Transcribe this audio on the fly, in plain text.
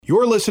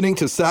You're listening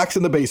to Sox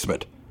in the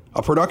Basement,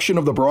 a production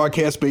of the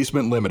Broadcast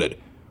Basement Limited,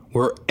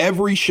 where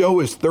every show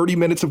is 30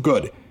 minutes of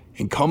good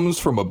and comes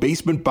from a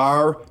basement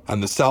bar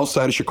on the south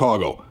side of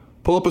Chicago.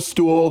 Pull up a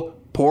stool,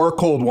 pour a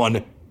cold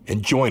one,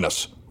 and join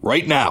us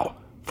right now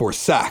for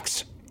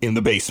Sox in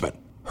the Basement.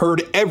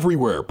 Heard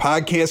everywhere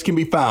podcasts can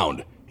be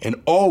found, and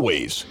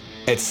always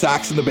at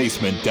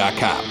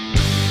soxinthebasement.com.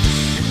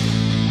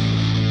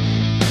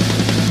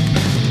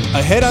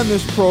 Ahead on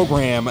this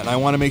program, and I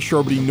want to make sure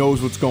everybody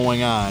knows what's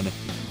going on,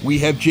 we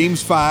have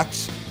James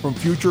Fox from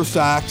Future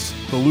Sox,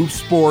 the Loop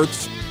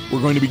Sports. We're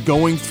going to be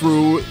going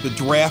through the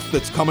draft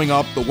that's coming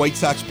up, the White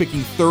Sox picking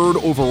third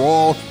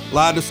overall. A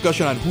lot of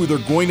discussion on who they're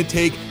going to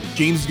take.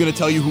 James is going to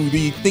tell you who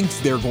he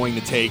thinks they're going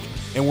to take,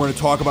 and we're going to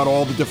talk about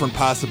all the different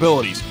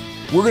possibilities.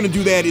 We're going to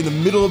do that in the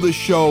middle of the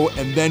show,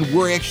 and then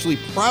we're actually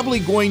probably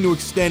going to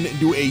extend and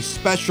do a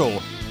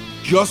special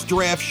Just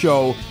Draft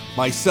show,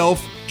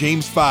 myself,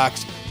 James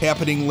Fox,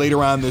 happening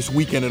later on this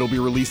weekend. It'll be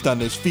released on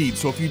this feed.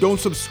 So if you don't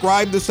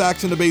subscribe to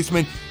Sox in the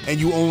Basement and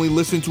you only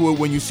listen to it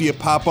when you see it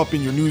pop up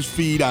in your news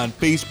feed on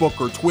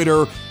Facebook or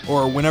Twitter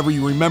or whenever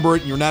you remember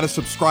it, and you're not a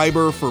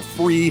subscriber, for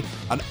free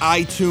on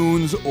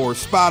iTunes or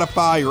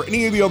Spotify or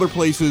any of the other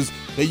places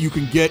that you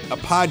can get a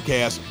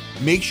podcast,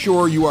 make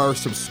sure you are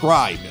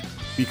subscribed.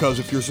 Because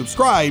if you're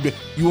subscribed,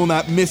 you will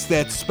not miss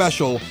that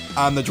special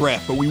on the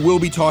draft. But we will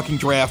be talking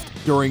draft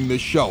during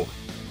this show.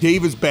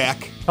 Dave is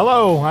back.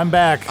 Hello, I'm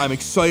back. I'm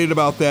excited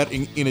about that.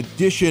 In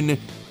addition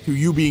to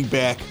you being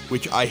back,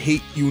 which I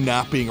hate you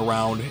not being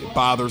around, it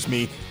bothers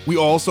me. We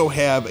also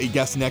have a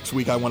guest next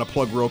week I want to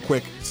plug real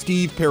quick,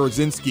 Steve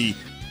Parazynski,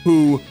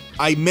 who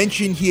I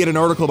mentioned he had an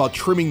article about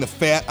trimming the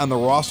fat on the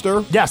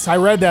roster. Yes, I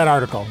read that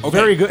article. Okay.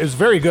 Very good. It was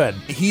very good.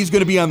 He's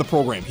going to be on the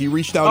program. He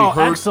reached out.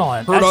 He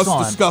heard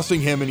us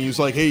discussing him, and he was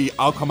like, hey,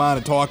 I'll come on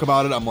and talk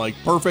about it. I'm like,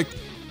 perfect.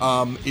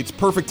 It's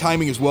perfect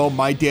timing as well.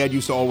 My dad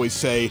used to always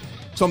say,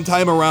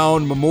 sometime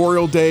around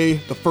Memorial Day,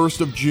 the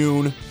 1st of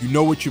June, you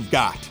know what you've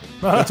got.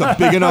 That's a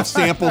big enough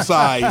sample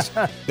size.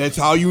 That's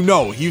how you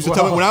know. He used to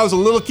tell me when I was a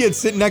little kid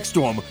sitting next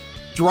to him,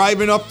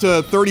 driving up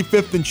to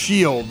 35th and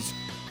Shields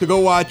to go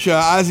watch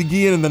Ozzie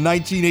Guillen in the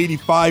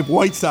 1985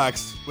 White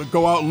Sox would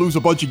go out and lose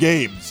a bunch of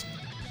games.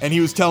 And he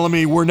was telling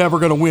me, we're never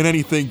going to win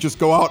anything. Just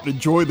go out and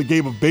enjoy the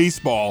game of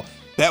baseball.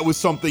 That was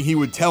something he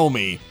would tell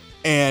me.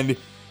 And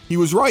he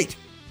was right.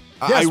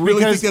 Yes, I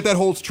really think that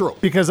holds true.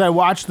 Because I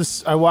watched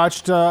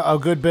a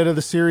good bit of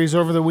the series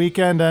over the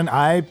weekend, and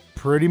I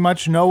pretty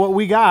much know what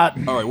we got.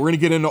 All right, we're going to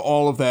get into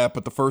all of that,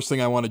 but the first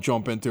thing I want to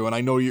jump into, and I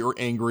know you're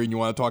angry and you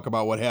want to talk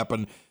about what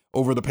happened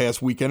over the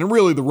past weekend, and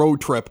really the road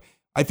trip.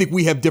 I think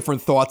we have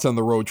different thoughts on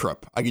the road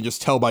trip. I can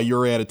just tell by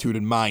your attitude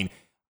and mine.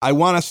 I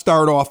want to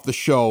start off the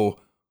show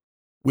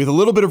with a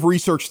little bit of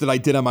research that I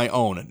did on my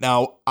own.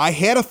 Now, I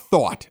had a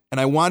thought,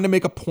 and I wanted to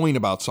make a point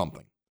about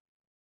something.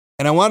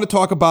 And I wanted to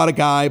talk about a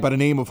guy by the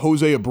name of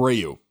Jose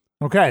Abreu.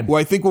 Okay. Who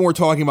I think when we're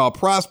talking about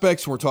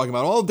prospects, when we're talking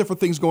about all the different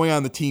things going on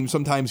in the team,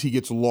 sometimes he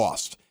gets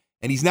lost.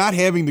 And he's not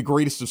having the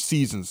greatest of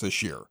seasons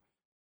this year.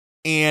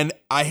 And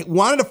I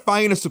wanted to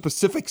find a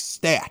specific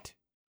stat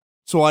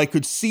so I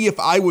could see if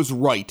I was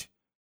right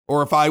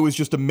or if I was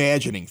just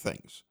imagining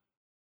things.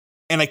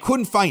 And I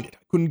couldn't find it.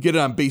 I couldn't get it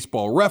on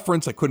Baseball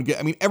Reference.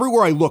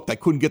 Everywhere I looked, I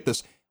couldn't get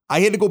this.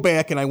 I had to go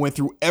back and I went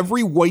through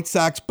every White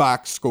Sox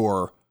box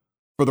score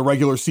for the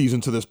regular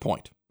season to this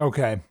point.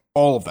 Okay.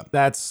 All of them.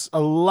 That's a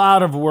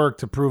lot of work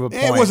to prove a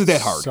point. It wasn't that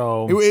hard.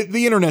 So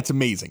the internet's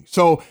amazing.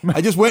 So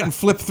I just went and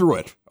flipped through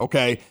it.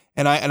 Okay.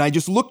 And I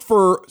just looked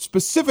for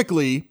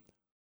specifically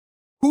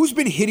who's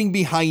been hitting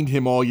behind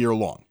him all year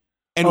long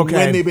and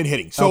when they've been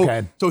hitting. So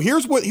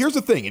here's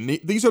the thing. And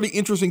these are the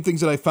interesting things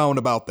that I found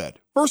about that.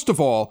 First of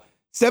all,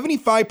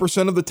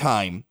 75% of the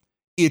time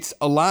it's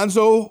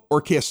Alonso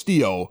or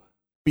Castillo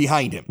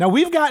behind him. Now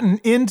we've gotten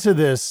into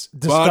this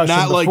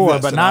discussion before,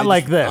 but not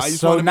like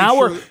this. So now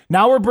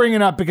we're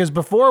bringing up, because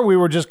before we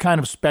were just kind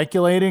of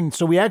speculating.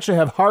 So we actually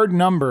have hard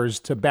numbers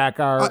to back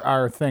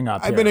our thing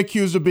up. I've been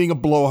accused of being a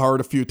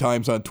blowhard a few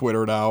times on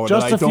Twitter now, and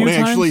just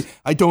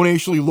I don't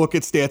actually look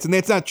at stats, and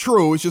that's not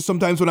true. It's just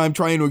sometimes when I'm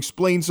trying to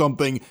explain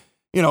something,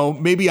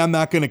 maybe I'm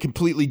not going to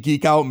completely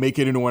geek out and make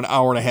it into an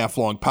hour and a half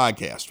long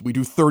podcast. We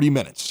do 30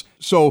 minutes.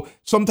 So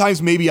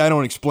sometimes maybe I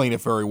don't explain it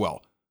very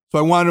well. So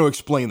I wanted to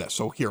explain this.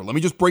 So here, let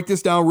me just break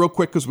this down real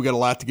quick because we got a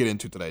lot to get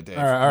into today, Dave.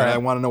 All right. I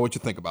want to know what you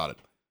think about it.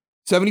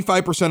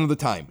 75% of the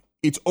time,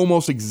 it's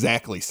almost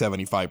exactly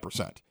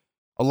 75%.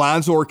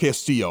 Alonso or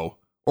Castillo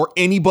or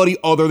anybody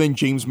other than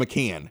James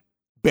McCann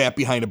bat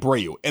behind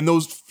Abreu. And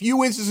those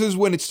few instances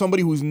when it's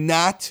somebody who's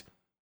not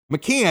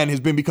McCann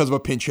has been because of a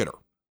pinch hitter.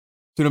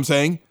 See what I'm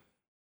saying?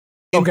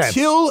 Okay.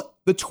 Until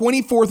the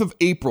 24th of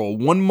April,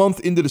 1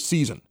 month into the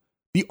season,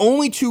 the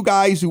only two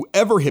guys who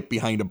ever hit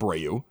behind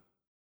Abreu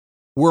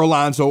were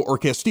Alonso or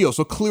Castillo.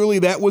 So clearly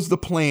that was the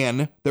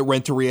plan that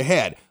Renteria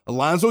had.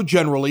 Alonso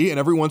generally, and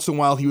every once in a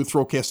while he would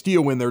throw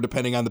Castillo in there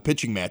depending on the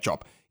pitching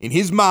matchup. In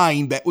his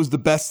mind, that was the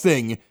best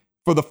thing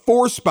for the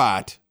 4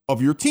 spot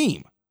of your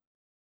team.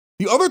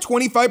 The other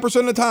 25%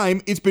 of the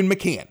time, it's been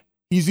McCann.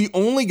 He's the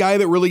only guy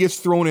that really gets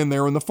thrown in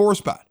there in the 4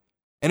 spot.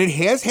 And it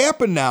has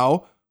happened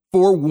now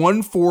for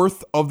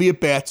 1/4 of the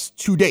at-bats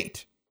to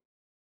date.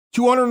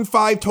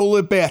 205 total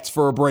at-bats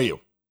for Abreu.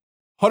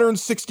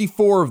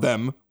 164 of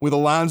them with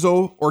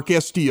Alonso or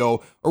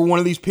Castillo or one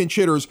of these pinch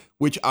hitters,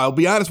 which I'll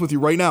be honest with you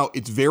right now,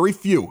 it's very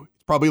few.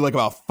 It's probably like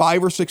about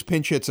 5 or 6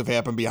 pinch hits have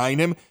happened behind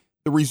him.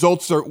 The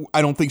results are,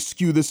 I don't think,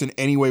 skew this in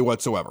any way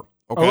whatsoever.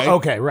 Okay? Oh,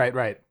 okay,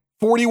 right.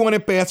 41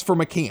 at-bats for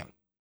McCann.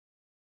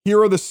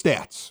 Here are the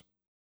stats.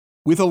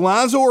 With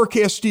Alonso or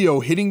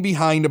Castillo hitting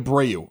behind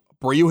Abreu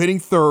hitting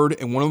third,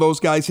 and one of those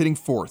guys hitting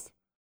fourth,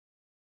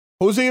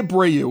 Jose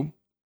Abreu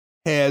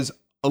has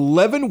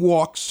 11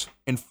 walks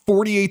and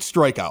 48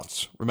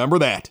 strikeouts. Remember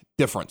that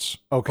difference.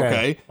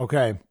 Okay.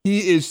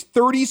 He is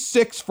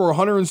 36 for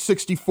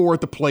 164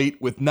 at the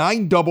plate with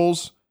 9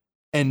 doubles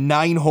and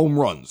 9 home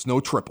runs, no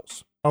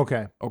triples.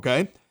 Okay.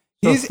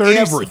 His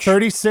average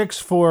 36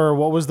 for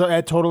what was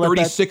the total?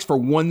 36 for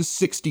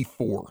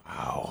 164.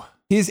 Wow.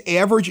 His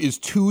average is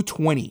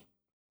 220.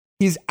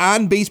 His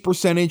on-base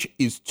percentage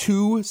is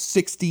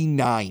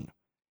 269.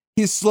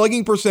 His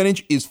slugging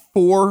percentage is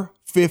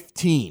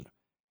 415.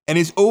 And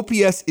his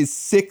OPS is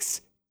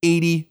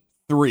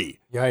 683.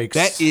 Yikes.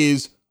 That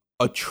is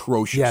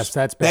atrocious. Yes,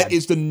 that's bad. That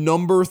is the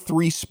number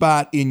 3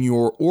 spot in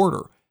your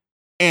order.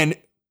 And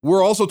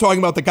we're also talking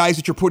about the guys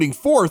that you're putting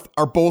fourth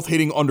are both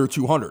hitting under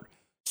 200.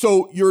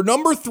 So your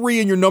number 3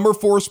 and your number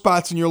 4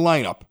 spots in your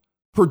lineup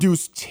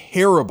produce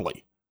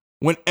terribly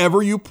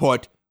whenever you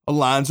put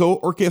Alonso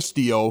or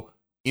Castillo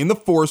in the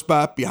 4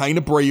 spot behind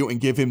Abreu and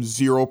give him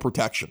 0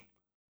 protection.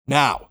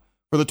 Now,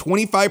 for the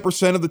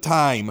 25% of the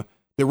time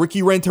that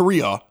Ricky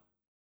Renteria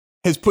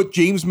has put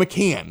James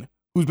McCann,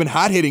 who's been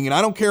hot hitting, and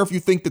I don't care if you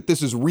think that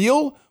this is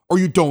real or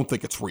you don't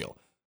think it's real.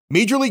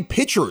 Major league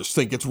pitchers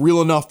think it's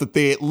real enough that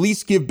they at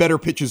least give better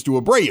pitches to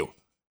Abreu.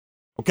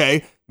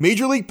 Okay?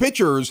 Major league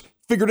pitchers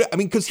figured it. I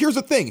mean, because here's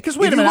the thing. Because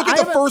wait a minute. Look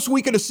at the first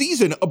week of the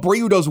season,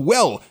 Abreu does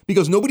well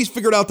because nobody's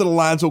figured out that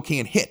Alonso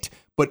can't hit.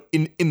 But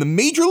in the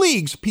major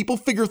leagues, people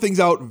figure things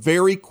out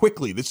very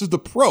quickly. This is the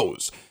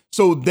pros.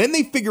 So then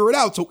they figure it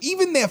out. So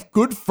even that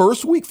good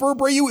first week for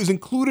Abreu is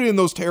included in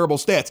those terrible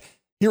stats.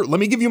 Here,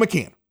 let me give you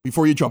McCann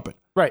before you jump in.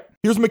 Right.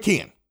 Here's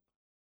McCann.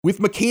 With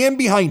McCann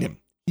behind him,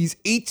 he's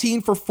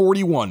 18 for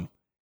 41.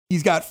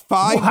 He's got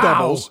 5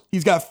 doubles.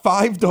 He's got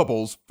 5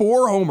 doubles,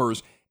 4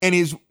 homers, and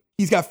he's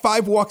got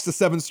 5 walks to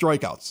 7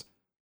 strikeouts.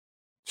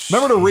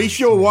 Remember the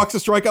ratio of walks to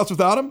strikeouts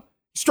without him?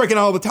 He's striking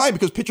out all the time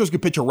because pitchers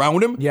can pitch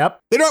around him.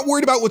 Yep. They're not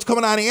worried about what's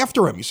coming on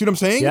after him. You see what I'm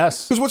saying?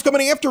 Yes. Because what's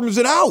coming after him is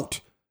an out.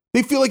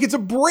 They feel like it's a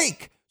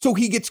break. So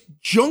he gets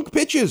junk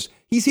pitches.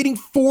 He's hitting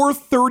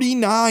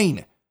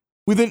 439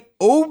 with an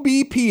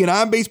OBP, an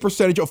on-base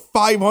percentage of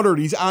 500.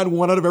 He's on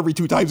 1 out of every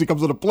 2 times he comes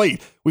to the plate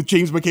with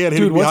James McCann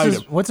hitting behind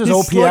him. What's his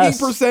OPS?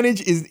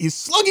 His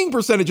slugging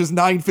percentage is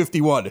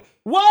 951.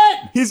 What?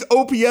 His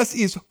OPS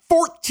is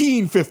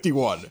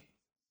 1451.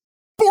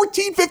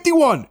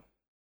 1451.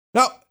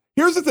 Now,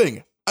 here's the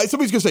thing.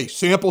 Somebody's going to say,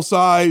 sample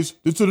size,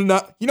 this is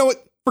not. You know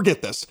what?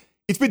 Forget this.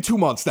 It's been 2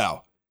 months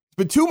now. It's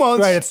been 2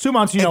 months. Right, it's 2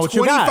 months. You know what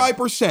you got.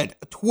 25%.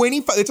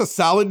 25. It's a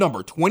solid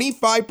number.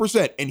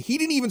 25%. And he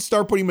didn't even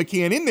start putting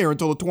McCann in there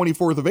until the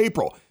 24th of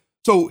April.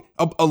 So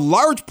a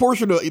large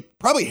portion of it,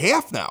 probably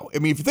half now. I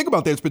mean, if you think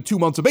about that, it's been 2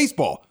 months of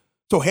baseball.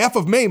 So half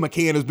of May,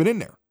 McCann has been in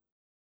there.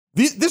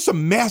 This is a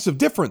massive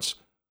difference.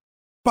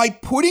 By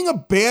putting a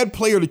bad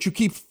player that you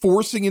keep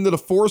forcing into the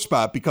 4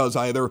 spot because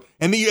either,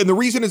 and the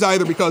reason is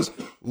either because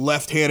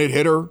left-handed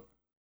hitter,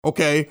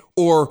 okay,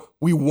 or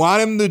we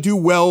want him to do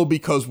well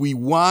because we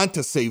want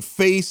to save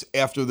face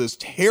after this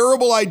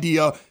terrible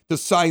idea to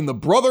sign the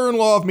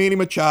brother-in-law of Manny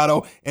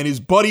Machado and his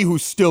buddy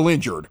who's still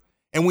injured.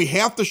 And we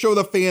have to show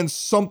the fans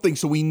something,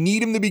 so we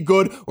need him to be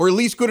good, or at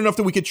least good enough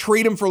that we could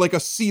trade him for like a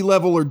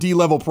C-level or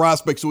D-level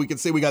prospect so we can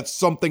say we got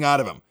something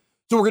out of him.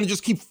 So we're going to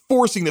just keep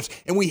forcing this.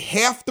 And we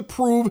have to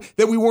prove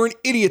that we weren't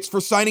idiots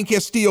for signing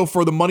Castillo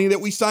for the money that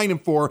we signed him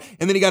for.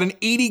 And then he got an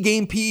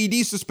 80-game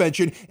PED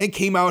suspension and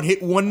came out and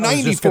hit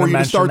 190 for you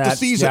to start the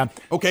season.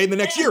 Yeah. Okay, the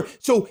next year.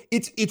 So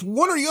it's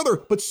one or the other.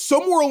 But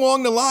somewhere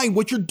along the line,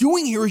 what you're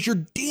doing here is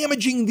you're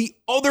damaging the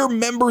other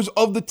members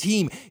of the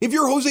team. If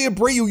you're Jose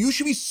Abreu, you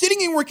should be sitting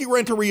in Ricky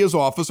Renteria's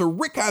office or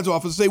Rick Hahn's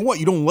office and saying, what,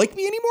 you don't like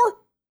me anymore?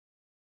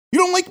 You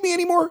don't like me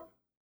anymore?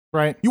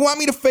 Right. You want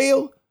me to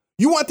fail?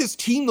 You want this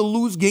team to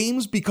lose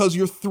games because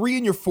your 3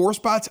 and your 4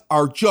 spots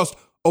are just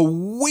a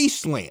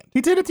wasteland.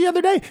 He did it the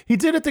other day. He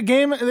did it a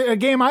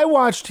game I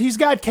watched. He's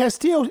got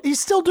Castillo.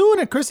 He's still doing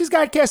it, Chris. He's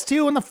got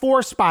Castillo in the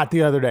 4 spot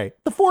the other day.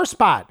 The 4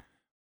 spot.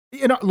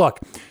 You know, look,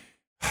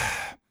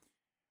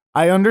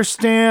 I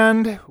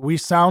understand we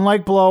sound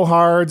like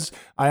blowhards.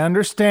 I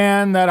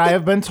understand that I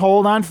have been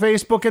told on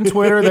Facebook and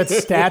Twitter that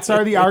stats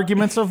are the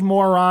arguments of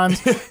morons.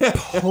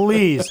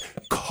 Please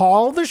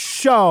call the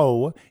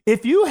show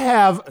if you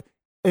have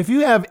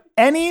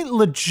any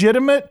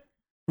legitimate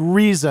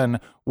reason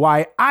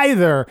why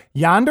either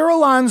Yonder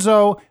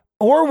Alonso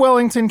or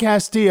Wellington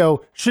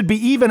Castillo should be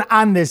even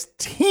on this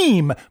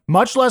team,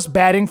 much less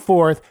batting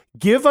fourth.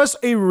 Give us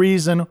a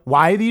reason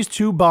why these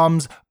two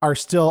bums are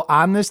still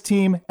on this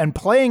team and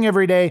playing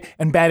every day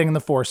and batting in the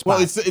fourth spot.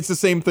 Well, it's the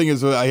same thing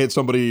as I had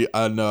somebody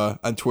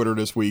on Twitter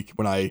this week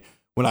when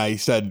I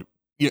said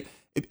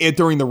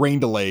during the rain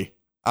delay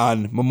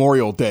on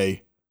Memorial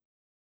Day,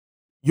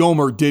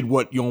 Yolmer did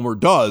what Yolmer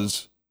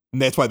does,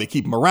 and that's why they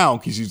keep him around,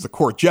 because he's the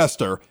court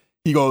jester.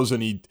 He goes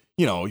and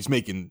he's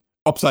making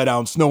upside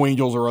down snow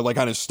angels or like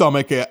on his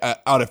stomach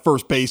out at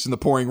first base in the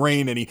pouring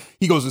rain, and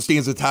he goes and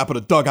stands at the top of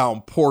the dugout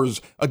and pours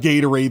a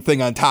Gatorade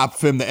thing on top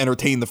of him to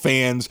entertain the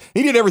fans.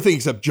 He did everything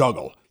except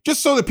juggle,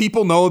 just so that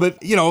people know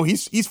that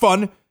he's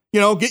fun.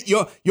 Get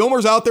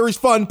Yolmer's out there. He's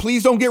fun.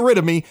 Please don't get rid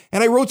of me.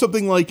 And I wrote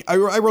something like,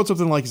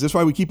 is this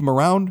why we keep him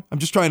around? I'm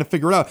just trying to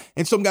figure it out.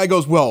 And some guy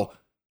goes, well,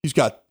 he's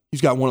got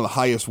one of the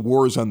highest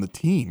WARs on the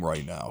team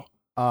right now.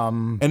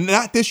 And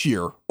not this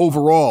year,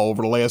 overall,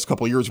 over the last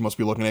couple of years you must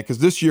be looking at, because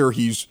this year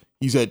he's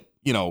at,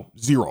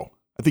 0.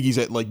 I think he's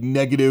at like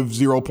negative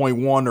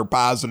 0.1 or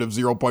positive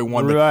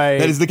 0.1. Right.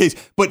 That is the case.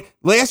 But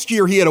last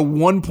year he had a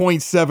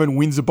 1.7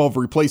 wins above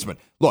replacement.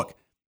 Look,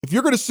 if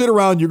you're going to sit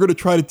around, you're going to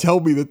try to tell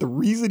me that the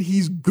reason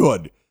he's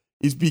good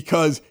is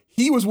because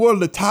he was one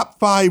of the top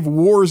 5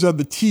 WARs on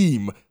the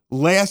team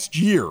last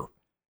year.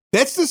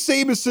 That's the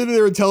same as sitting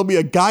there and telling me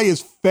a guy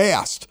is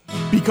fast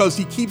because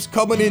he keeps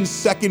coming in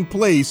second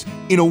place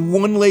in a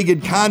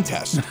one-legged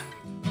contest.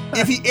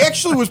 If he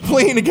actually was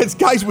playing against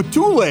guys with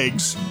 2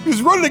 legs, he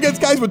was running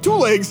against guys with 2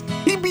 legs,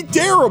 he'd be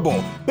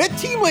terrible. That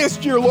team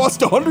last year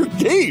lost 100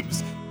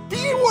 games.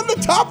 Being one of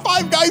the top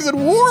 5 guys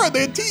in WAR on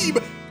that team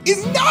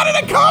is not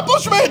an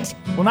accomplishment.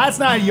 Well, that's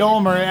not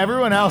Yolmer.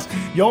 Everyone else,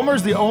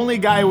 Yolmer's the only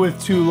guy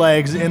with 2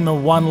 legs in the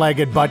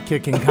one-legged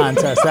butt-kicking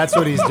contest. That's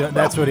what he's doing.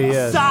 That's what he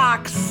is.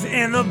 Socks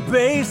in the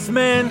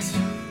basement.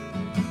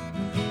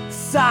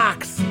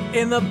 Socks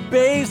in the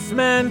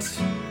basement.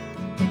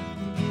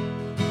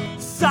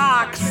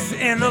 Socks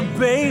in the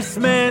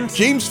basement.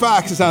 James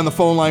Fox is on the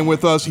phone line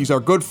with us. He's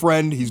our good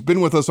friend. He's been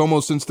with us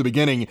almost since the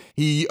beginning.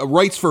 He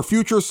writes for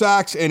Future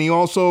Sox, and he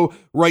also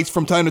writes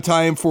from time to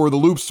time for the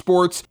Loop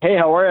Sports. Hey,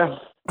 how are you?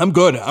 I'm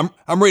good.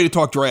 I'm ready to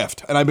talk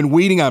draft, and I've been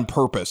waiting on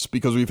purpose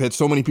because we've had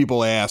so many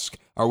people ask,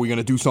 are we going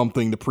to do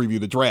something to preview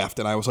the draft?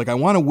 And I was like, I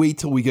want to wait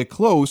till we get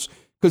close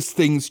because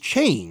things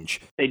change.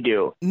 They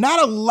do.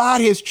 Not a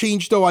lot has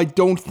changed, though, I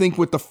don't think,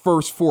 with the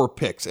first 4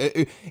 picks.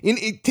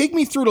 Take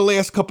me through the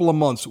last couple of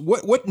months.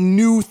 What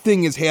new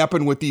thing has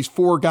happened with these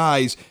 4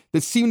 guys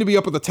that seem to be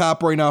up at the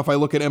top right now if I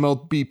look at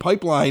MLB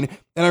Pipeline?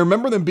 And I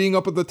remember them being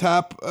up at the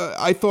top,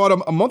 I thought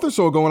a month or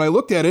so ago when I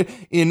looked at it,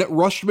 in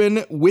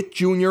Rutschman, Witt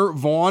Jr.,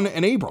 Vaughn,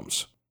 and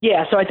Abrams.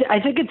 Yeah, so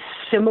I think it's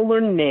similar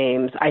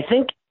names. I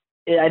think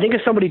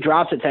if somebody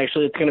drops it's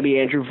going to be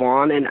Andrew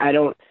Vaughn, and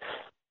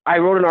I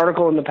wrote an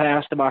article in the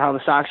past about how the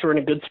Sox are in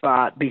a good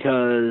spot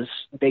because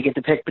they get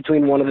to pick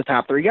between one of the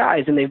top 3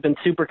 guys, and they've been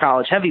super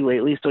college heavy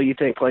lately. So you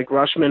think like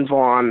Rutschman,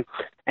 Vaughn,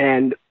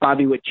 and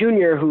Bobby Witt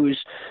Jr., who's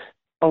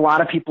a lot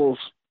of people's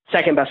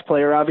second best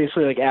player,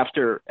 obviously, like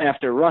after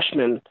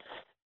Rutschman.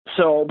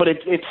 So, but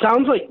it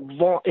sounds like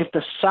Vaughn, if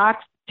the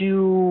Sox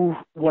do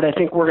what I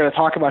think we're going to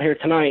talk about here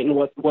tonight, and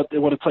what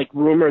it's like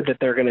rumored that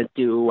they're going to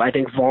do, I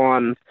think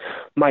Vaughn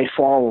might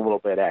fall a little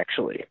bit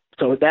actually.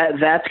 So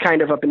that's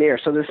kind of up in the air.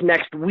 So this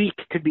next week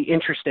could be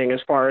interesting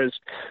as far as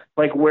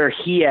like where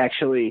he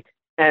actually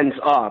ends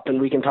up, and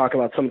we can talk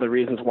about some of the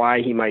reasons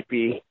why he might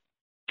be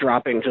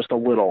dropping just a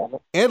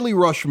little. Adley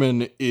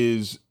Rutschman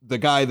is the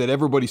guy that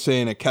everybody's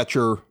saying a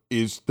catcher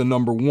is the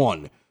number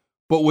 1.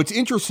 But what's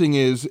interesting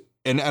is,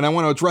 and I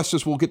want to address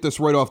this, we'll get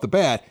this right off the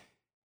bat,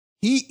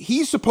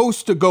 he's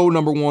supposed to go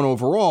number 1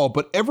 overall,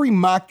 but every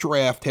mock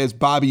draft has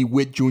Bobby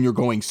Witt Jr.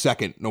 going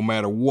second no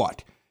matter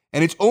what.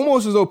 And it's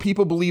almost as though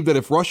people believe that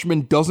if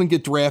Rutschman doesn't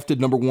get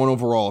drafted number 1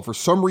 overall, if for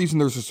some reason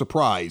there's a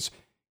surprise,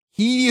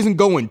 he isn't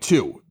going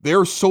 2.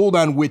 They're sold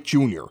on Witt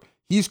Jr.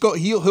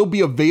 He'll be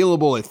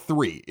available at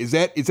 3. Is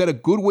that a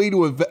good way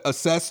to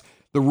assess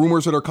the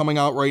rumors that are coming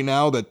out right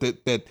now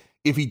that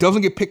if he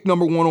doesn't get picked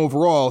number 1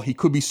 overall, he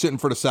could be sitting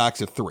for the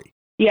Sox at 3?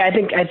 Yeah, I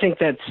think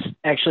that's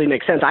actually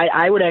makes sense.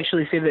 I would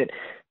actually say that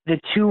the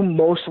 2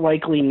 most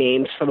likely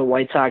names for the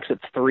White Sox at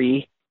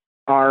 3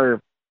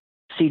 are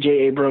C.J.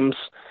 Abrams,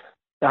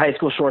 the high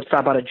school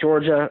shortstop out of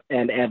Georgia,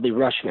 and Adley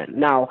Rutschman.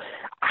 Now,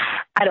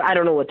 I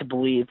don't know what to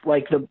believe.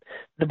 Like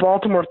the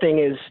Baltimore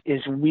thing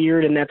is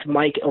weird, and that's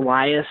Mike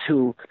Elias,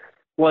 who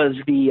was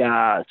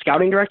the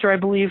scouting director, I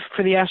believe,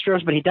 for the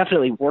Astros, but he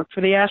definitely worked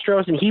for the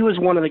Astros, and he was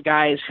one of the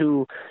guys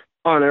who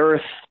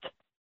unearthed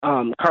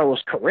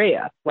Carlos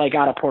Correa, like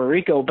out of Puerto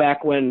Rico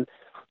back when,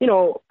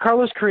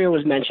 Carlos Correa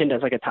was mentioned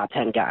as like a top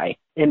 10 guy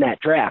in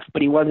that draft,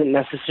 but he wasn't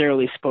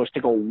necessarily supposed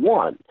to go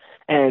 1.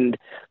 And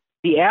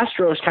the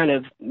Astros kind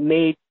of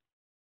made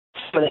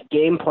some of that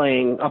game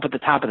playing up at the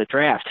top of the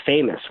draft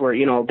famous, where,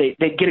 they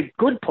get a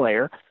good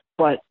player,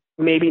 but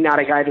maybe not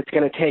a guy that's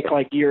going to take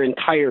like your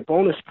entire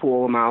bonus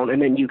pool amount,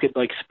 and then you could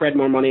like spread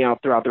more money out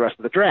throughout the rest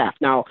of the draft.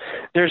 Now,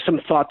 there's some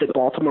thought that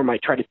Baltimore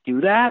might try to do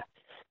that,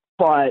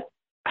 but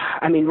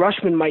I mean,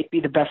 Rushman might be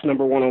the best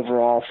number one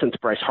overall since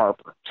Bryce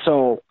Harper.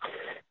 So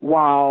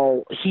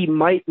while he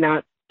might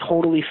not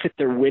totally fit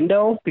their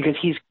window because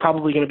he's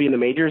probably going to be in the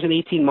majors in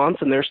 18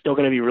 months and they're still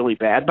going to be really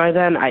bad by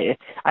then, I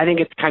think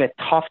it's kind of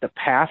tough to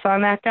pass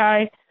on that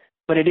guy.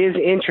 But it is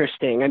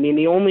interesting. I mean,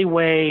 the only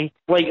way,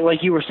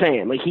 like you were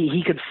saying, like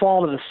he could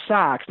fall to the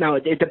Sox. Now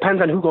it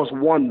depends on who goes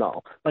 1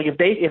 though. Like if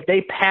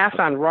they pass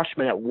on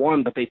Rushman at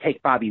 1, but they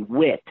take Bobby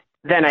Witt,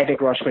 then I think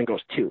Rushman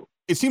goes 2.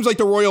 It seems like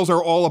the Royals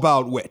are all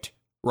about Witt,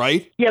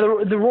 right? Yeah,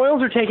 the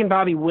Royals are taking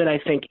Bobby Witt, I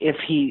think,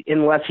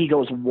 unless he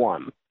goes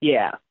 1.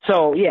 Yeah.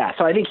 So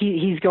I think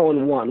he's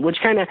going 1, which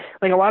kind of,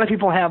 like, a lot of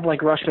people have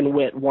like Rushman,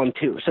 Witt 1,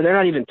 2. So they're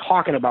not even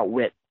talking about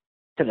Witt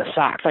to the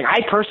Sox. Like,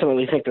 I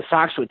personally think the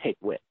Sox would take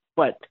Witt,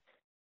 but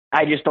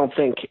I don't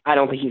think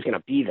he's going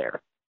to be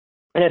there.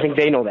 And I think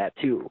they know that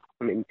too.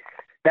 I mean,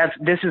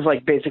 this is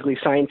like basically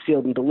signed,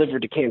 sealed, and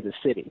delivered to Kansas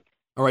City.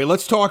 All right,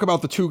 let's talk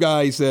about the 2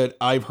 guys that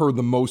I've heard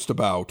the most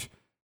about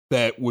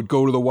that would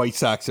go to the White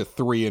Sox at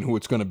 3 and who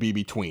it's going to be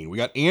between. We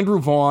got Andrew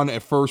Vaughn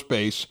at first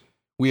base.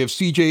 We have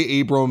C.J.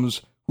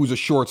 Abrams, who's a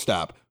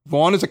shortstop.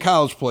 Vaughn is a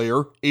college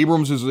player.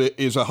 Abrams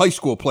is a high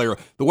school player.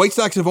 The White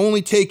Sox have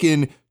only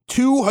taken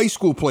 2 high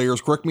school players,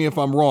 correct me if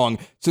I'm wrong,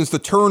 since the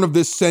turn of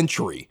this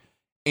century,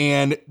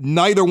 and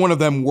neither one of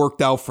them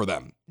worked out for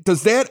them.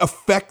 Does that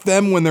affect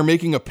them when they're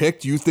making a pick?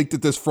 Do you think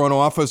that this front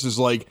office is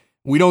like,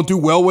 we don't do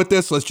well with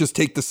this, let's just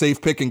take the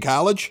safe pick in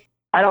college?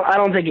 I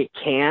don't think it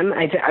can.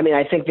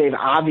 I think they've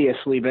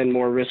obviously been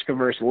more risk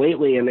averse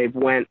lately, and they've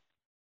went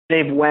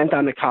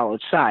on the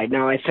college side.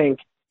 Now, I think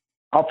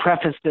I'll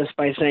preface this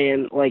by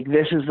saying, like,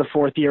 this is the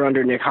 4th year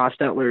under Nick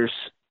Hostetler's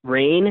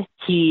reign.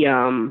 He,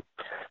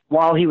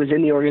 while he was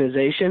in the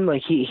organization,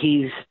 like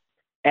he's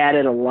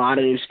added a lot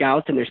of new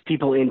scouts, and there's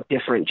people in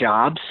different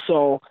jobs.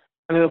 So,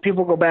 I mean, when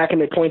people go back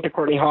and they point to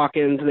Courtney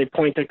Hawkins, and they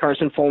point to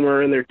Carson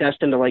Fulmer, and they're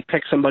destined to like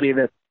pick somebody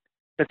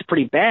that's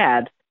pretty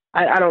bad,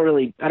 I don't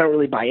really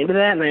buy into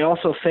that. And I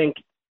also think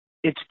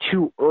it's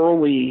too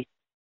early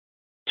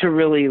to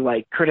really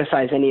like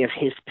criticize any of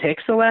his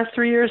picks the last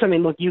 3 years. I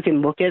mean, look, you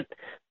can look at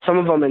some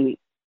of them and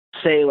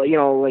say, like, you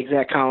know, like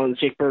Zach Collins,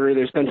 Jake Berger,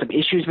 there's been some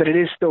issues, but it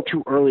is still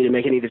too early to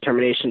make any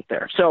determinations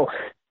there. So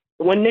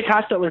when Nick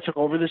Hostetler took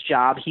over this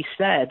job, he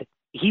said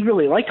he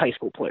really liked high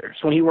school players.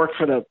 When he worked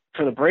for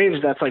the Braves,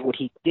 that's like what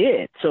he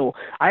did. So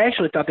I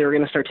actually thought they were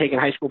going to start taking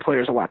high school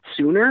players a lot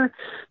sooner,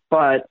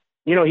 but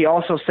you know, he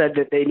also said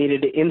that they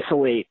needed to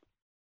insulate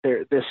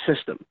this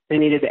system. They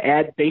needed to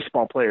add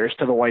baseball players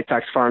to the White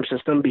Sox farm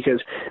system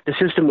because the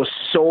system was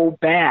so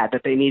bad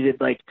that they needed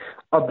like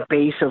a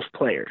base of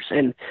players.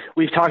 And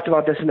we've talked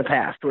about this in the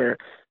past where,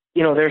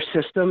 you know, their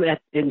system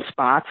in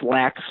spots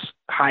lacks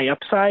high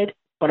upside,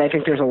 but I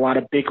think there's a lot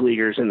of big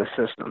leaguers in the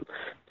system.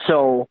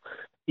 So,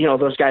 you know,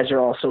 those guys are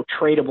also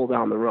tradable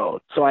down the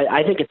road. So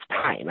I think it's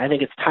time. I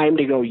think it's time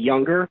to go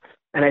younger,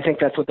 and I think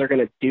that's what they're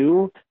going to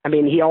do. I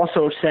mean, he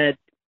also said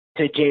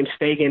to James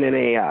Fagan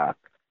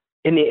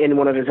in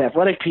one of his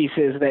athletic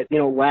pieces that, you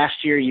know,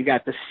 last year you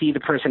got to see the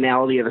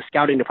personality of the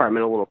scouting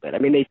department a little bit. I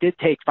mean, they did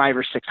take 5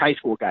 or 6 high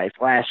school guys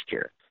last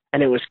year,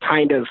 and it was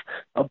kind of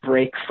a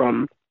break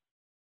from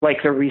like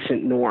the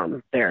recent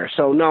norm there.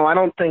 So no, I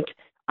don't think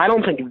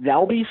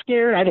they'll be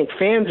scared. I think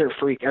fans are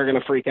going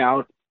to freak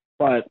out,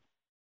 but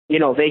you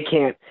know, they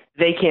can't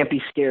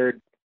be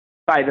scared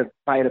by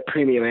the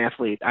premium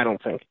athlete, I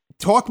don't think.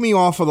 Talk me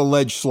off of the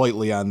ledge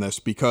slightly on this,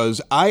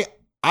 because I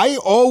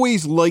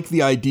always like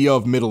the idea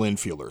of middle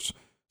infielders.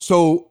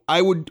 So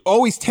I would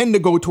always tend to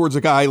go towards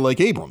a guy like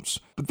Abrams.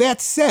 But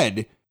that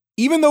said,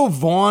 even though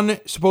Vaughn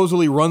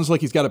supposedly runs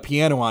like he's got a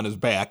piano on his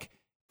back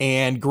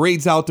and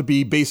grades out to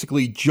be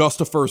basically just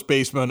a first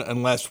baseman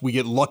unless we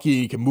get lucky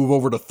and he can move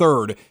over to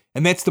third,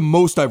 and that's the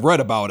most I've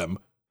read about him,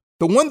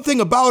 the one thing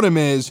about him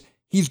is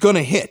he's going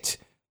to hit.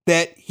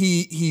 That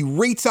he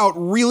rates out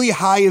really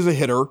high as a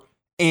hitter,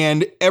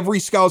 and every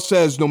scout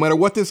says no matter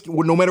what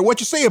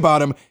you say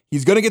about him,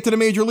 he's going to get to the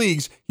major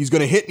leagues, he's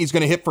going to hit, and he's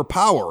going to hit for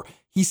power.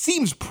 He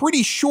seems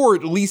pretty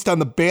short, at least on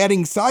the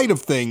batting side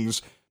of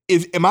things.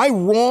 Am I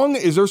wrong?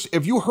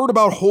 Have you heard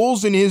about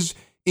holes in his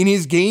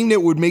game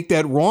that would make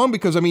that wrong?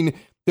 Because I mean,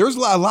 there's a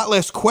lot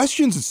less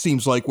questions, it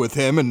seems like, with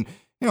him, and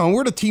you know,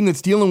 we're the team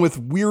that's dealing with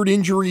weird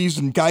injuries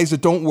and guys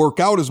that don't work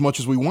out as much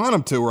as we want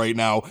them to right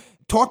now.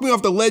 Talk me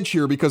off the ledge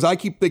here, because I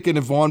keep thinking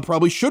that Vaughn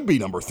probably should be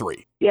number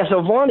 3. Yeah,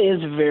 so Vaughn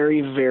is very,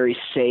 very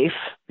safe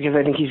because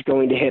I think he's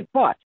going to hit,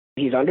 but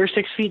he's under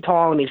 6 feet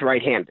tall and he's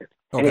right-handed,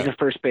 and he's a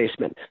first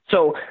baseman.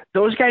 So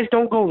those guys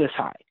don't go this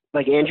high.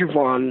 Like Andrew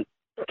Vaughn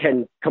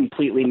can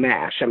completely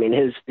mash. I mean,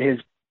 his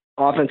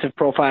offensive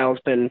profile has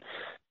been,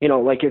 you know,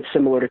 like it's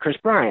similar to Chris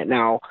Bryant.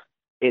 Now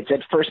it's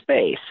at first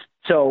base.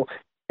 So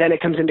then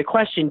it comes into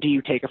question, do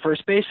you take a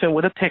first baseman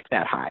with a pick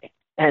that high?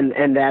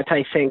 And that's,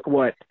 I think,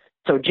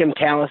 So Jim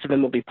Callis of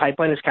MLB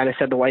Pipeline has kind of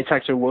said the White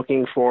Sox are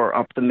looking for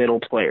up-the-middle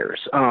players.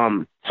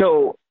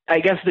 So I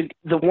guess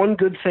the one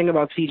good thing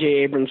about C.J.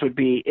 Abrams would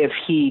be if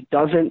he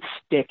doesn't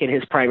stick in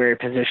his primary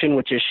position,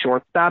 which is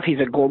shortstop. He's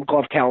a Gold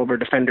Glove caliber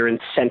defender in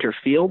center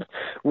field,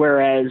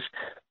 whereas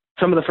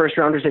some of the first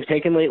rounders they've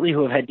taken lately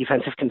who have had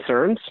defensive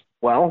concerns,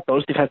 well,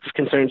 those defensive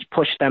concerns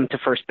push them to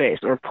first base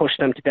or push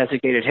them to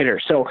designated hitter.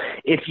 So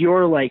if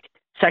your like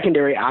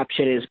secondary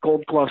option is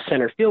Gold Glove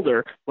center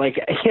fielder, like,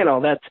 you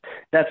know,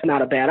 that's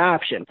not a bad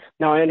option.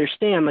 Now I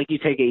understand, like, you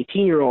take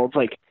 18-year-olds,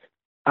 like,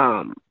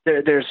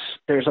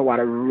 there's a lot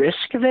of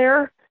risk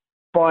there,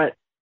 but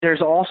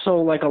there's also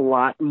like a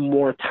lot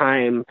more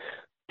time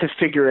to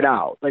figure it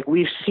out. Like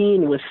we've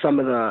seen with some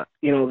of the,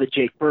 you know, the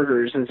Jake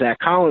Bergers and Zach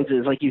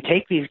Collinses, like you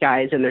take these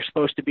guys and they're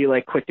supposed to be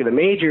like quick to the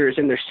majors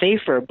and they're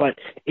safer, but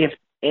if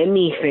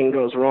anything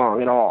goes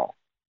wrong at all,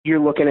 you're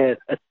looking at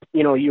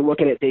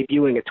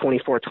debuting at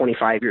 24,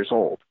 25 years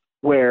old,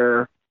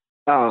 where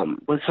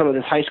with some of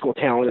this high school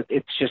talent,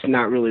 it's just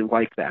not really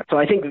like that. So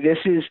I think this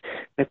is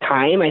the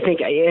time. I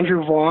think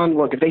Andrew Vaughn,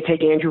 look, if they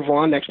take Andrew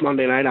Vaughn next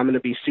Monday night, I'm going to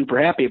be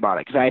super happy about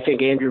it, because I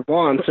think Andrew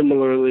Vaughn,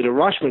 similarly to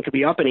Rushman, could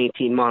be up in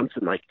 18 months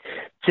and like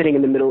sitting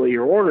in the middle of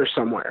your order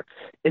somewhere.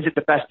 Is it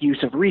the best use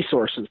of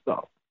resources,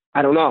 though?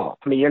 I don't know.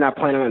 I mean, you're not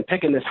planning on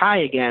picking this high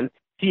again.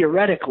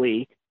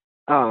 Theoretically,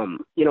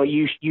 you know,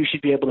 you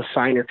should be able to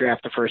sign or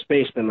draft a first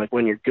baseman like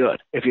when you're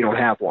good, if you don't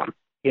have one.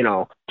 You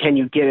know, can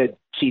you get a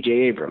C.J.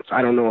 Abrams?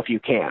 I don't know if you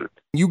can.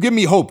 You give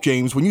me hope,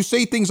 James. When you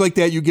say things like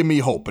that, you give me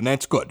hope, and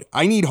that's good.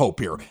 I need hope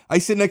here. I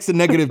sit next to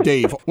Negative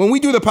Dave. When we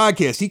do the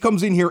podcast, he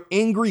comes in here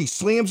angry,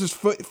 slams his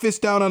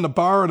fist down on the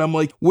bar, and I'm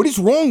like, what is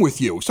wrong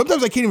with you?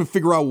 Sometimes I can't even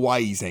figure out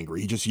why he's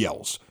angry. He just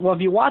yells. Well, if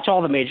you watch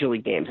all the Major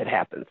League games, it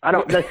happens. I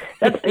don't.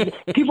 That's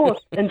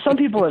people, and some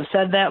people have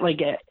said that.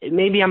 Like,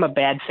 maybe I'm a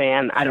bad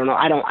fan. I don't know.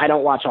 I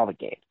don't watch all the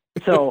games.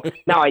 So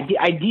now I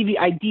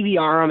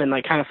DVR them and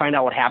like kind of find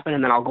out what happened,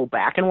 and then I'll go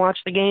back and watch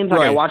the games.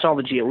 Like, right. I watch all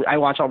the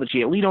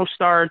Giolito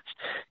starts.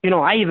 You know,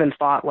 I even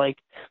thought like,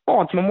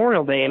 oh, it's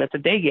Memorial Day and it's a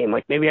day game.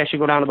 Like maybe I should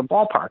go down to the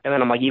ballpark. And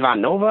then I'm like,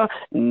 Ivan Nova,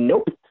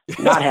 nope,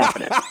 not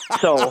happening.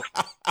 So,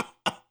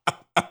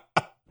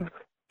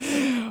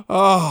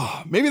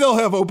 oh, maybe they'll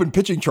have open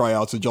pitching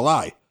tryouts in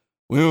July.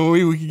 We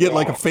could get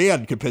like a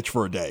fan could pitch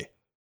for a day.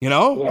 You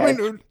know, yeah, I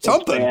mean,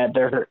 something. Bad.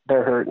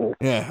 They're hurting.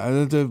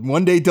 Yeah,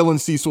 one day Dylan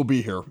Cease will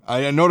be here.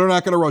 I know they're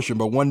not going to rush him,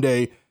 but one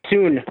day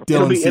soon.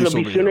 It'll be sooner.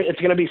 Here.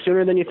 It's going to be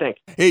sooner than you think.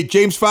 Hey,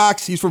 James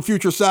Fox, he's from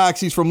Future Sox.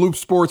 He's from Loop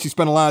Sports. He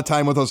spent a lot of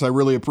time with us. I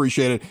really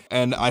appreciate it,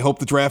 and I hope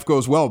the draft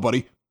goes well,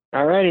 buddy.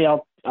 All righty,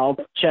 I'll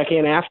check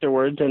in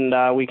afterwards, and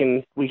we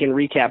can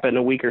recap it in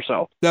a week or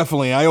so.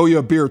 Definitely, I owe you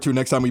a beer too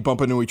next time we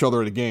bump into each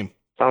other at a game.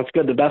 Sounds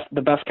good.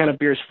 The best kind of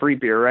beer is free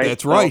beer, right?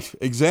 That's right.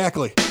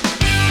 Exactly.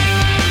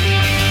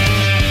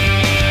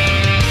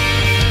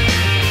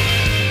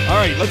 All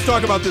right, let's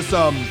talk about this.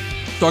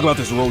 Talk about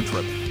this road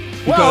trip,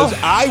 because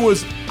I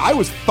was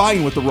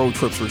fine with the road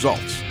trip's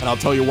results, and I'll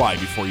tell you why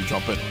before you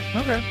jump in.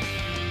 Okay.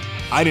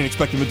 I didn't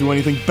expect them to do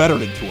anything better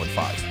than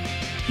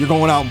 2-5. You're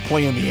going out and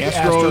playing the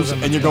Astros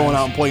and you're going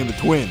out and playing the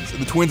Twins,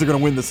 and the Twins are going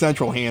to win the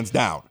Central hands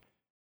down.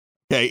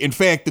 Okay. In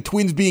fact, the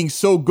Twins being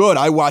so good,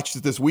 I watched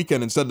it this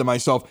weekend and said to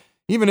myself,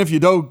 even if you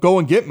don't go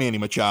and get Manny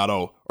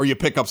Machado, or you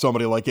pick up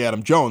somebody like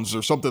Adam Jones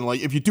or something, like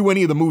if you do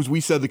any of the moves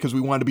we said because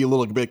we wanted to be a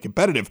little bit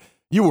competitive,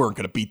 you weren't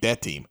going to beat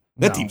that team.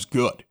 That team's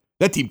good.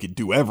 That team can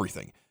do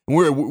everything.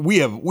 And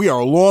we are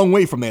a long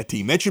way from that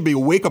team. That should be a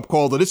wake-up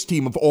call to this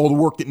team of all the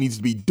work that needs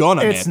to be done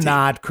on that team. It's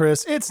not,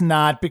 Chris. It's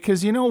not,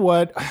 because you know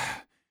what?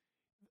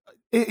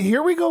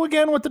 Here we go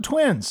again with the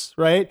Twins,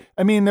 right?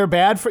 I mean, they're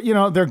bad for,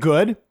 they're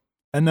good,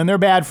 and then they're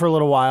bad for a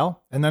little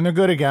while, and then they're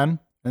good again,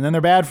 and then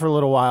they're bad for a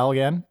little while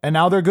again, and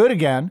now they're good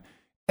again.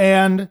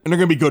 And they're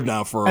going to be good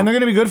now for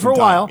a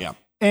while. Yeah.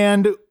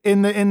 And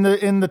in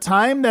the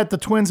time that the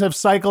Twins have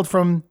cycled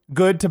from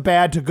good to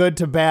bad,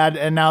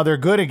 and now they're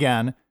good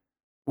again,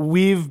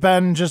 we've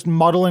been just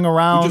muddling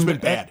around. We've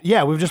just been bad.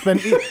 Yeah, we've just been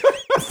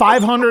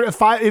 500.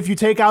 If you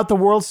take out the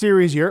World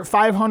Series year,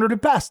 500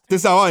 at best.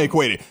 This is how I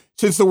equate it.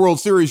 Since the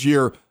World Series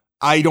year,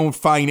 I don't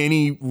find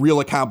any real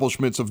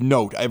accomplishments of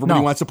note.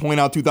 Everybody wants to point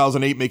out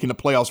 2008 making the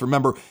playoffs.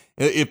 Remember,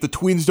 if the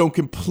Twins don't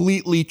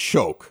completely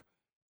choke,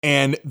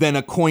 and then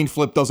a coin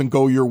flip doesn't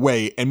go your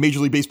way, and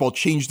Major League Baseball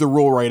changed the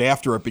rule right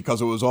after it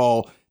because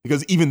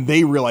even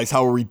they realized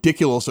how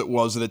ridiculous it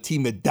was that a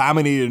team that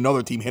dominated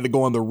another team had to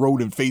go on the road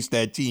and face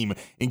that team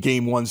in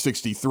game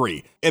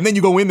 163. And then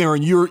you go in there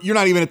and you're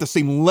not even at the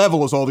same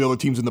level as all the other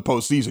teams in the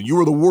postseason. You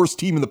were the worst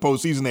team in the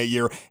postseason that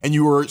year, and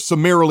you were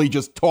summarily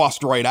just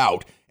tossed right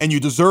out. And you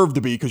deserved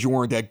to be because you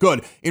weren't that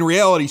good. In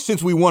reality,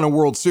 since we won a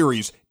World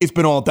Series, it's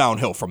been all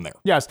downhill from there.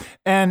 Yes,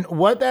 and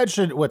what that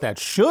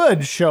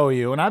should show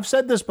you, and I've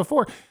said this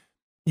before,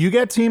 you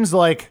get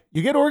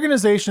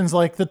organizations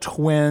like the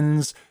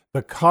Twins,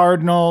 the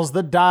Cardinals,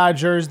 the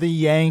Dodgers, the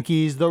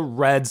Yankees, the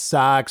Red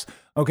Sox.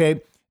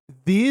 Okay,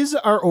 these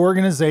are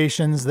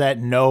organizations that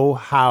know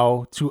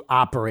how to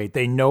operate.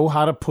 They know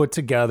how to put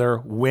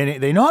together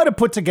They know how to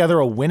put together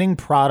a winning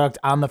product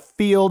on the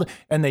field,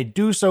 and they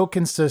do so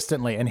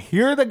consistently. And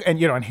here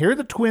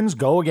the Twins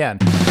go again.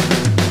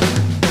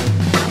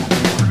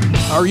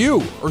 Are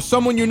you or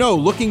someone you know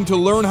looking to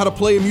learn how to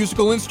play a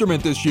musical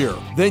instrument this year?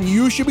 Then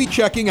you should be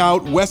checking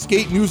out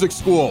Westgate Music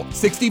School,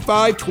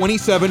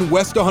 6527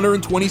 West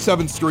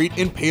 127th Street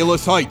in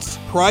Palos Heights.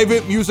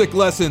 Private music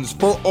lessons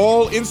for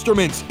all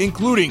instruments,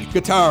 including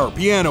guitar,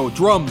 piano,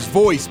 drums,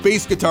 voice,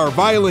 bass guitar,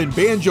 violin,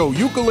 banjo,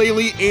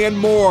 ukulele, and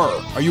more.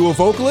 Are you a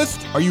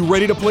vocalist? Are you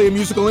ready to play a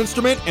musical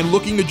instrument and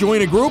looking to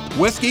join a group?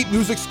 Westgate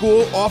Music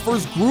School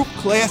offers group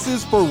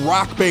classes for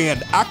rock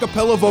band, a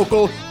cappella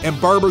vocal,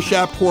 and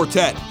barbershop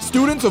quartet.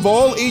 Students of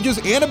all ages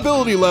and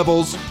ability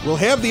levels will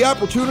have the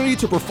opportunity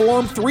to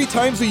perform 3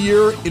 times a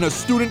year in a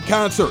student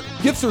concert.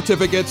 Gift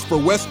certificates for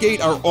Westgate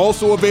are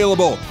also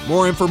available.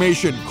 More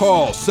information,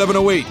 call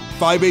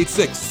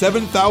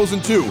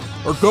 708-586-7002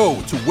 or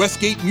go to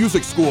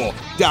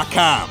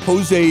westgatemusicschool.com.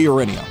 Jose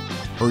Urena,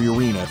 or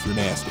Urena if you're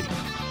nasty.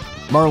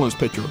 Marlins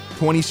pitcher,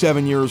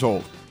 27 years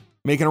old,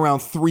 making around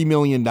 $3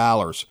 million.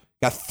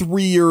 Got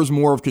 3 years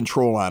more of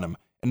control on him.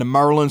 And the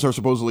Marlins are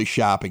supposedly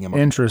shopping him.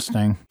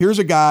 Interesting. Here's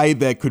a guy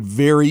that could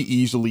very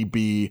easily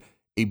be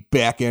a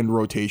back-end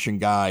rotation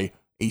guy,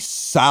 a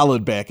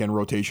solid back-end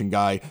rotation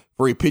guy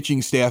for a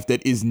pitching staff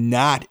that is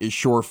not as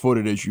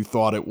sure-footed as you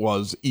thought it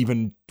was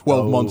even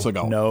 12 months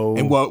ago. No.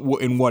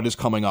 And what is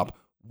coming up.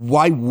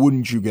 Why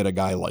wouldn't you get a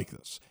guy like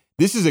this?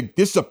 This is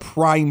a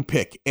prime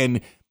pick. And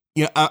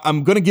you know,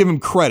 I'm going to give him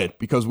credit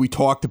because we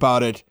talked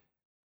about it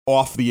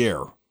off the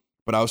air.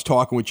 But I was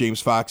talking with James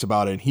Fox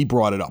about it, and he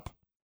brought it up.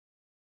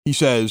 He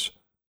says,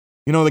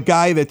 you know, the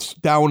guy that's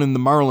down in the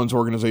Marlins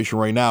organization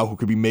right now who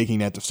could be making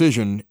that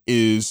decision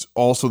is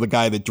also the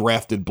guy that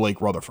drafted Blake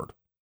Rutherford.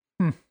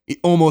 It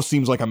almost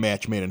seems like a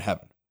match made in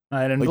heaven.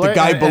 The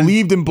guy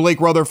believed in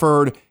Blake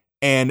Rutherford,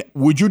 and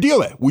would you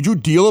deal it? Would you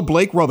deal a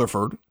Blake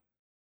Rutherford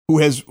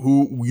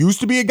who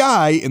used to be a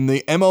guy in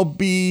the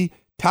MLB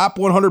top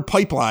 100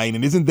 pipeline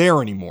and isn't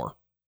there anymore?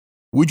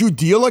 Would you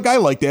deal a guy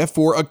like that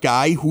for a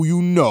guy who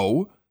you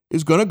know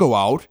is going to go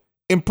out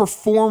and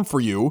perform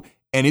for you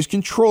and is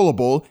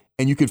controllable,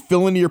 and you could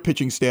fill into your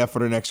pitching staff for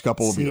the next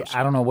couple of years?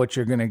 I don't know what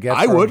you're going to get.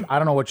 I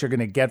don't know what you're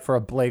going to get for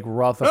a Blake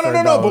Rutherford.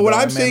 No. But what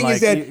I'm saying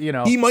is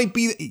that he might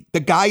be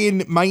the guy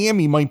in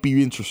Miami might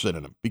be interested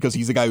in him because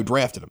he's the guy who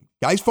drafted him.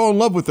 Guys fall in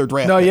love with their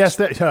draft. No, picks. yes,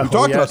 we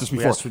talked about this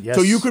before. Yes,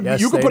 so you could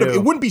put him. do.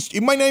 It wouldn't be.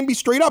 It might not even be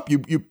straight up.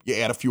 You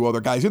add a few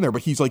other guys in there,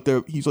 but he's like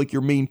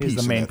your main piece.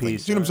 He's the main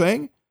piece. See what I'm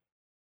saying?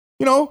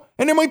 You know,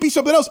 and there might be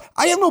something else.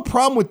 I have no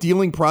problem with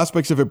dealing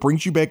prospects if it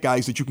brings you back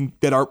guys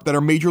that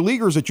are major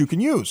leaguers that you can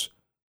use.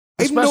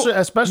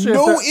 Especially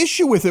no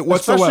issue with it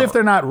whatsoever. Especially if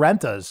they're not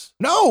rentas.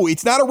 No,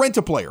 it's not a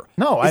rent-a-player.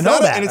 No, I know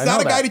that. And it's not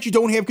a guy that you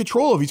don't have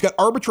control of. He's got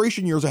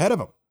arbitration years ahead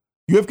of him.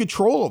 You have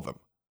control of him.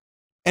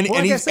 And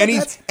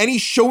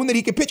he's shown that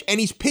he can pitch. And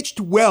he's pitched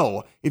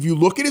well. If you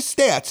look at his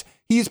stats,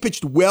 he has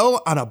pitched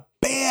well on a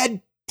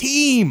bad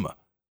team.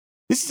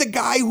 This is a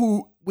guy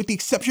who, with the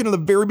exception of the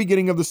very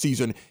beginning of the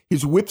season,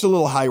 his whip's a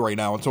little high right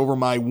now. It's over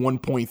my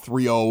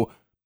 1.30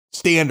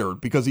 standard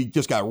because he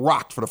just got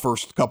rocked for the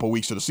first couple of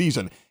weeks of the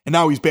season. And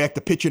now he's back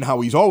to pitching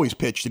how he's always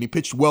pitched, and he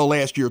pitched well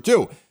last year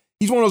too.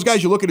 He's one of those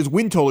guys, you look at his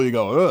win total, you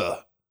go,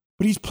 ugh.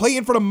 But he's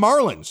playing for the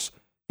Marlins.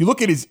 You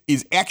look at his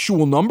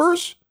actual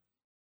numbers,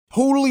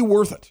 totally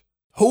worth it.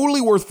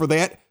 Totally worth for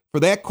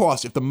that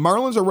cost. If the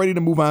Marlins are ready to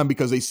move on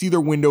because they see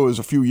their window is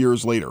a few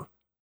years later,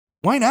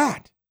 why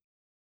not?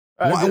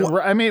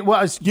 I mean,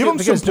 give them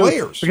some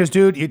players. Because,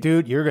 dude,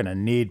 you're going to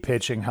need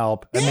pitching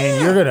help. I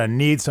mean, you're going to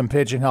need some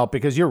pitching help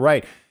because you're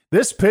right.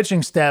 This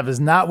pitching staff is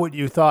not what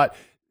you thought.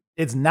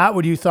 It's not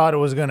what you thought it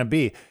was going to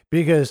be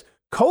because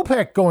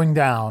Kopech going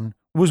down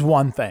was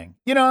one thing.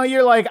 You know,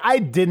 you're like,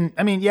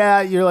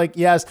 you're like,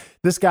 yes,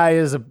 this guy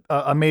is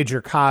a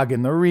major cog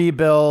in the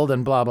rebuild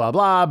and blah, blah,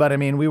 blah. But I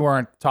mean, we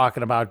weren't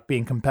talking about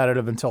being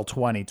competitive until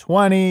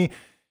 2020.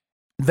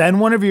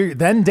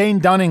 Then Dane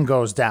Dunning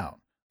goes down.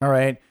 All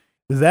right.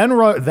 Then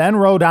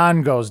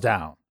Rodon goes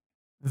down.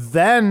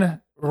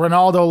 Then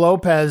Ronaldo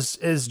Lopez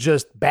is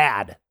just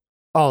bad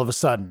all of a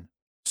sudden.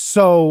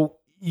 So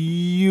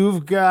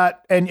you've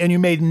got, and you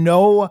made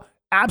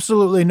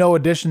absolutely no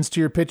additions to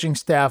your pitching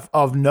staff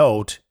of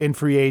note in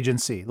free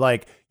agency.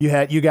 Like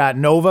you got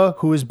Nova,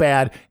 who is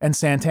bad, and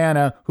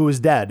Santana, who is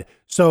dead.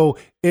 So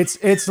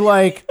it's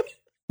like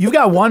you've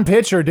got one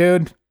pitcher,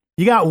 dude.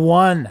 You got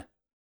one.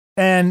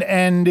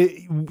 And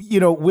you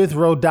know, with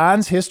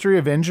Rodon's history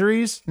of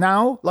injuries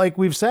now, like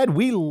we've said,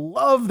 we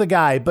love the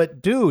guy,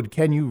 but dude,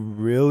 can you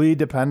really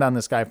depend on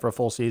this guy for a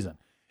full season?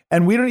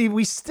 And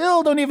we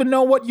still don't even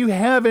know what you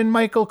have in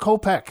Michael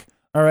Kopech,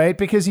 all right?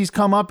 Because he's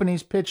come up and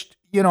he's pitched,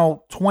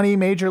 20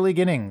 major league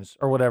innings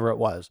or whatever it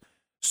was.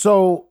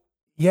 So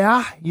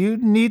yeah, you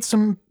need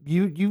some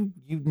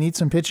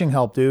pitching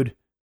help, dude.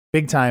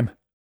 Big time.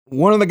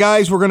 One of the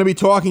guys we're going to be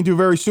talking to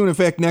very soon, in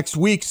fact, next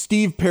week,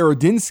 Steve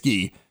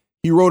Parodinsky.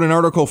 He wrote an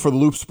article for the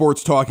Loop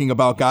Sports talking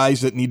about guys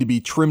that need to be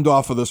trimmed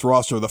off of this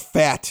roster, the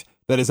fat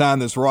that is on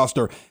this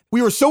roster.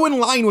 We were so in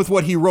line with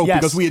what he wrote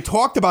because we had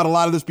talked about a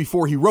lot of this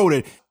before he wrote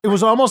it. It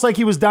was almost like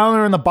he was down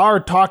there in the bar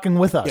talking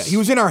with us. Yeah, he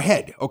was in our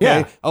head, okay?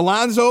 Yeah.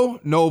 Alonso,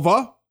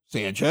 Nova,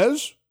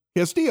 Sanchez,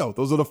 Castillo.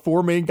 Those are the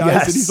 4 main guys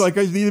Yes. that he's like,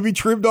 I need to be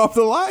trimmed off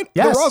the line,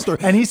 the roster.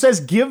 And he says,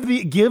 give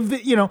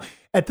the,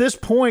 at this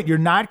point, you're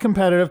not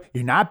competitive.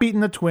 You're not beating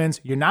the Twins.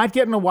 You're not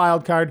getting a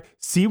wild card.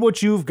 See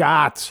what you've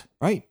got.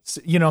 Right.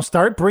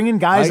 Start bringing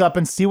guys up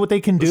and see what they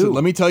can do. Listen,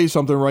 let me tell you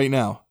something right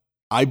now.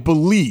 I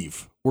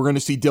believe we're going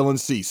to see Dylan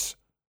Cease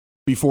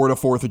before the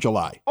 4th of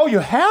July. Oh, you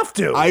have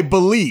to. I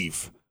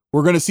believe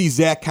we're going to see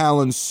Zach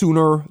Collins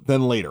sooner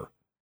than later.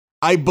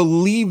 I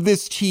believe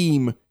this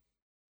team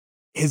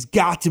has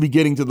got to be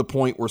getting to the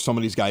point where some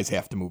of these guys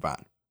have to move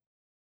on.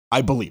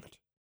 I believe it.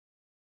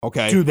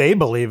 Okay. Do they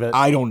believe it?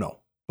 I don't know.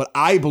 But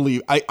I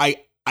believe, I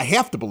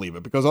have to believe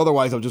it, because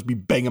otherwise I'll just be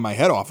banging my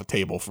head off a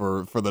table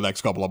for the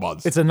next couple of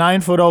months. It's a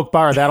 9-foot oak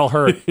bar. That'll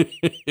hurt.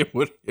 It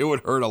would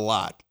hurt a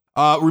lot.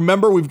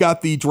 Remember, we've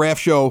got the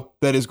draft show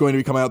that is going to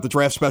be coming out, the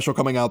draft special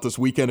coming out this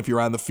weekend if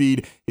you're on the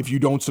feed. If you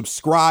don't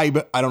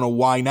subscribe, I don't know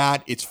why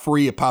not. It's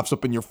free. It pops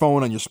up in your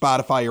phone, on your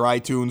Spotify, your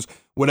iTunes,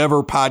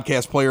 whatever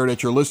podcast player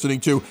that you're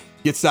listening to.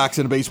 Get Sox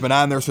in the Basement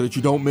on there so that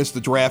you don't miss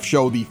the draft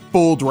show, the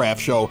full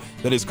draft show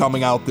that is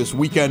coming out this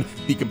weekend.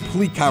 The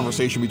complete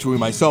conversation between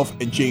myself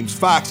and James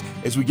Fox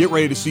as we get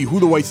ready to see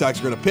who the White Sox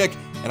are going to pick.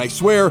 And I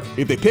swear,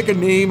 if they pick a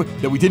name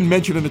that we didn't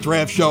mention in the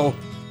draft show,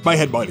 my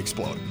head might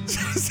explode.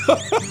 It's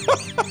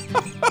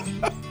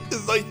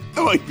like,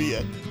 that might be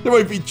it. There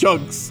might be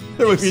chunks.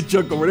 There might be a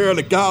chunk over there on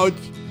the couch,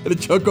 and a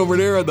chunk over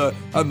there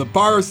on the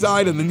bar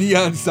side and the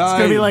neon side. It's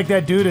going to be like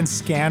that dude in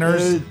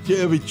Scanners.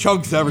 There'll be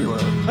chunks everywhere.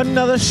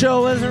 Another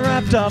show is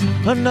wrapped up.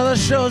 Another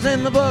show's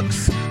in the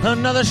books.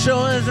 Another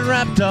show is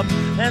wrapped up.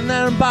 And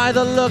then by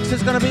the looks,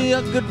 it's gonna be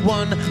a good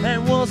one.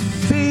 And we'll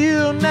see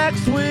you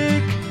next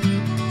week.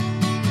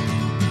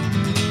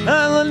 And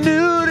the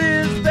nude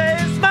is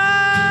basement.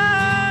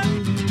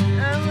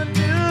 And the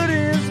nude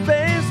is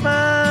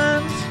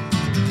basement.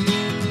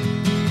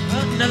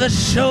 Another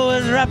show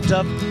is wrapped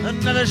up.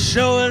 Another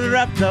show is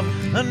wrapped up.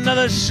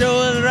 Another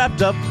show is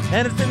wrapped up.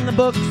 And it's in the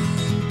books.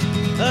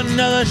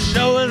 Another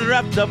show is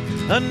wrapped up.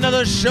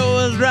 Another show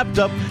is wrapped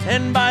up.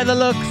 And by the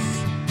looks,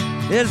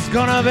 it's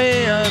gonna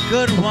be a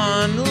good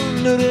one.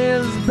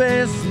 Nudie's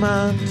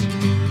Basement.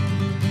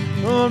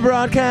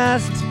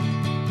 Broadcast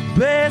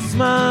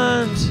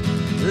Basement.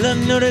 The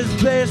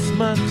Nudie's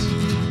Basement.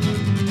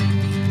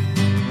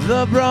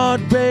 The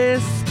Broad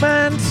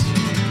Basement.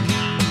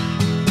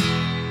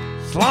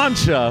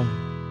 Slancha.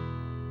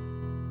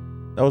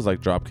 That was like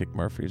Dropkick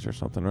Murphys or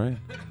something, right?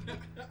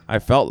 I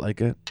felt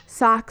like it.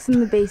 Sox in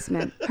the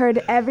Basement.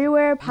 Heard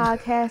everywhere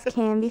podcasts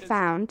can be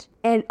found,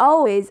 and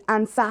always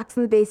on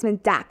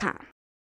soxinthebasement.com.